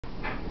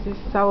This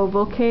is our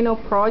volcano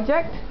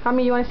project.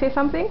 Hami, you want to say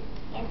something?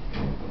 Yes.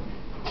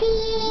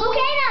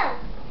 Volcano!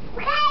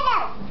 Volcano!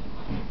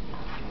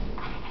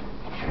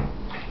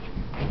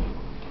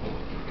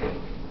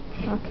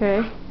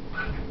 Okay.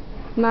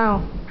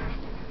 Now,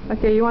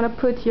 okay, you want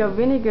to put your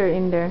vinegar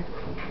in there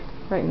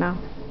right now.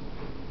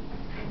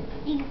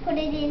 You put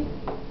it in.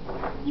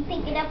 You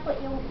pick it up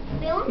with your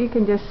spoon. You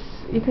can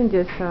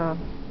just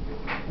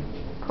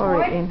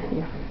pour it in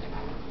here.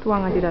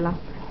 Tuang aja dalam.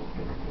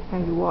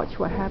 And you watch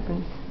what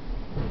happens.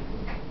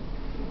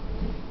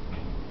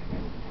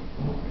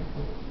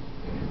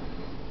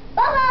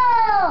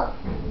 Bubble!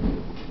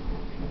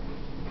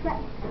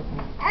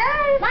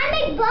 Mine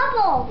make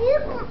bubble.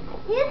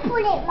 You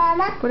put it,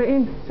 Mama. Put it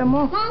in. Some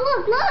more. Mom,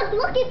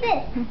 look at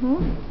this.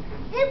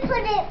 You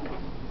put it.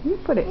 You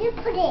put it. You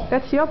put it.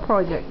 That's your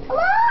project.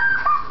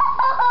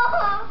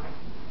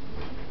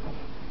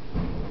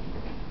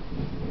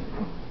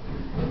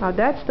 Now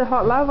that's the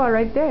hot lava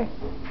right there.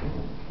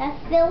 That's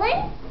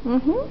filling? You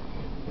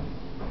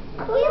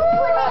put it,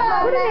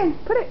 Mama. Put it in.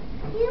 Put it.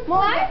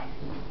 More?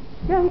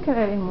 Yeah, you can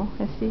add in more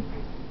and see.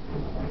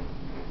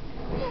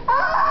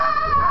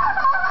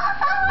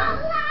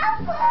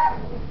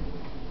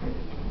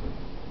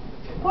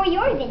 Pour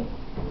yours in.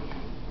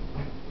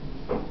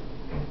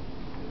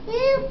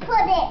 You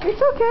put it.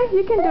 It's okay.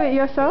 You can do it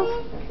yourself.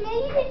 No,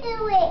 you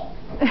do it.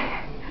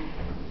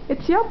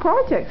 It's your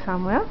project,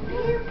 Samuel.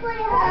 You put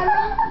it,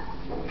 Mommy.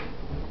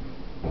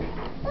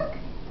 Look.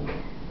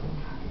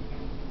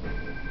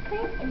 Put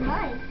it in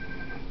mine.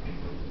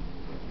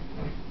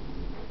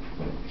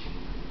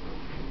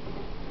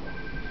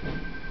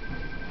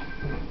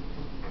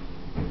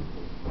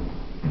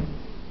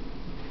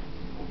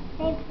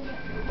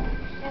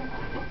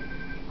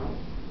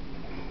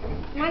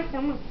 Mine's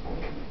so much.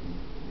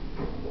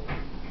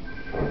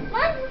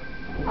 Mine.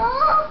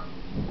 Oh!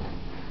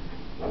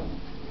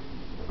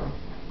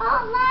 Oh,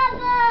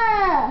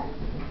 lava!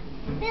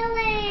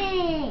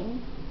 Filling!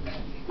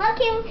 Mom,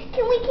 can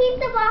we keep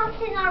the box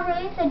in our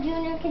room so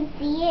Junior can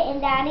see it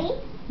and Daddy?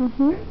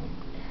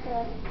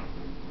 Good.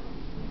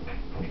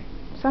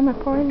 Samuel,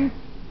 pour in.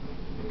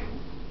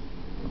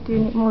 Do you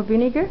need more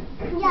vinegar?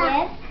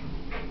 Yes.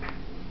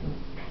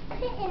 Put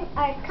it in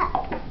our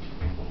cup.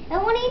 And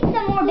we need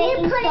some more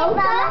baking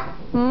soda.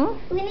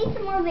 We need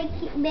some more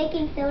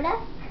baking soda.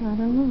 I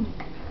don't know.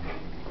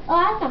 Oh, I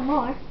have some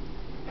more.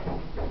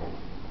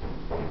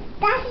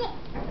 That's it.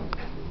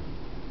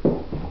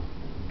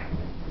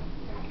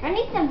 I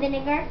need some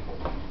vinegar.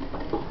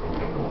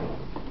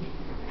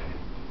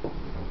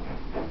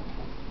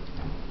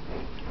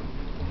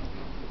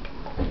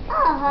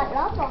 Oh, hot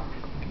lava.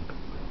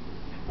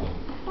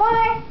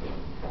 More.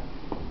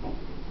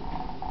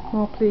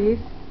 More, please.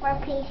 More,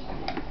 please.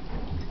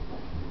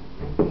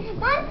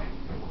 Mom.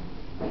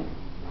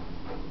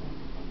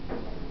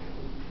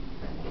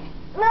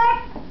 More.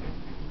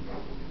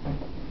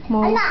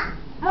 More. Allah.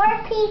 More,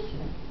 please.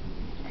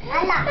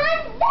 Allah.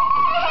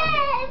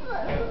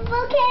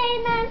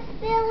 Volcanoes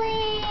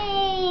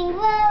filling.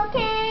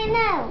 Volcanoes.